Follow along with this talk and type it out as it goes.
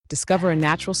Discover a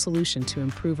natural solution to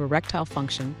improve erectile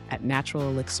function at Natural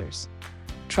Elixirs.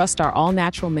 Trust our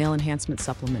all-natural male enhancement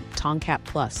supplement, Tongkat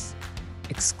Plus,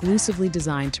 exclusively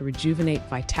designed to rejuvenate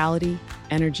vitality,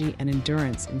 energy, and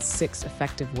endurance in 6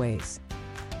 effective ways.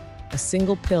 A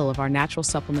single pill of our natural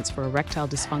supplements for erectile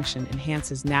dysfunction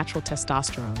enhances natural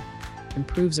testosterone,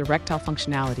 improves erectile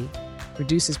functionality,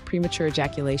 reduces premature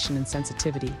ejaculation and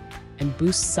sensitivity, and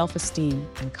boosts self-esteem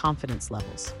and confidence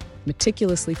levels.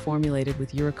 Meticulously formulated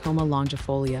with Uricoma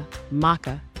longifolia,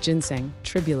 maca, ginseng,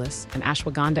 tribulus, and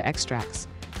ashwagandha extracts,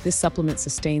 this supplement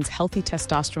sustains healthy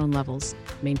testosterone levels,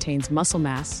 maintains muscle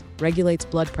mass, regulates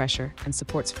blood pressure, and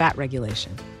supports fat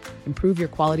regulation. Improve your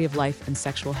quality of life and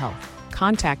sexual health.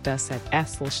 Contact us at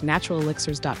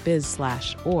s/naturalelixirs.biz/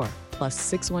 or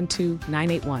 +612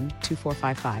 981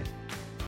 2455.